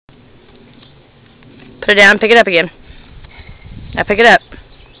Put it down, pick it up again. Now pick it up.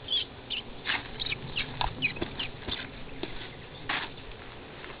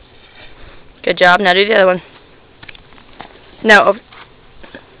 Good job. Now do the other one. No.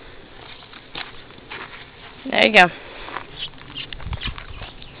 There you go.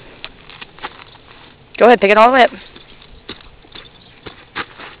 Go ahead, pick it all the way up.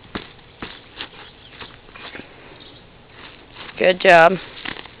 Good job.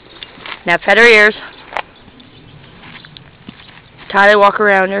 Now pet her ears. Tightly walk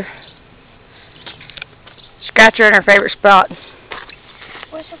around her. Scratch her in her favorite spot.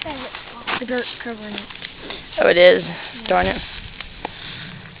 What's her favorite spot? The dirt covering it. Oh, it is. Yeah. Darn it.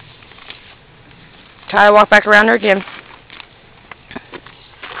 Tightly walk back around her again.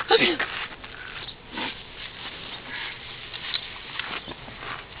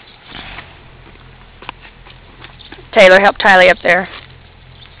 Taylor, help Tylee up there.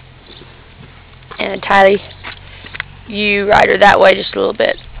 And Tylee, you ride her that way just a little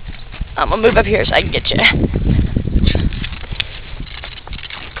bit. I'm going to move up here so I can get you.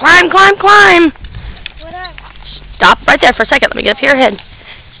 Climb, climb, climb! Stop right there for a second. Let me get up to your head.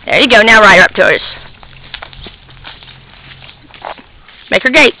 There you go. Now ride her up to us. Make her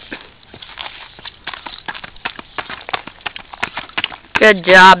gate. Good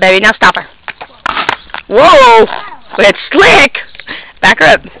job, baby. Now stop her. Whoa! It's slick! Back her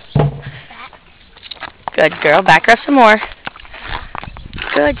up. Good girl. Back her up some more.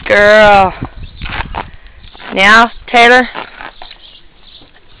 Good girl. Now, Taylor.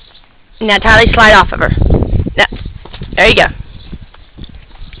 Now, Tylee, slide off of her. Now, there you go.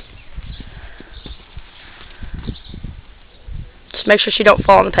 Just make sure she don't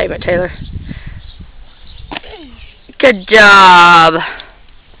fall on the pavement, Taylor. Good job.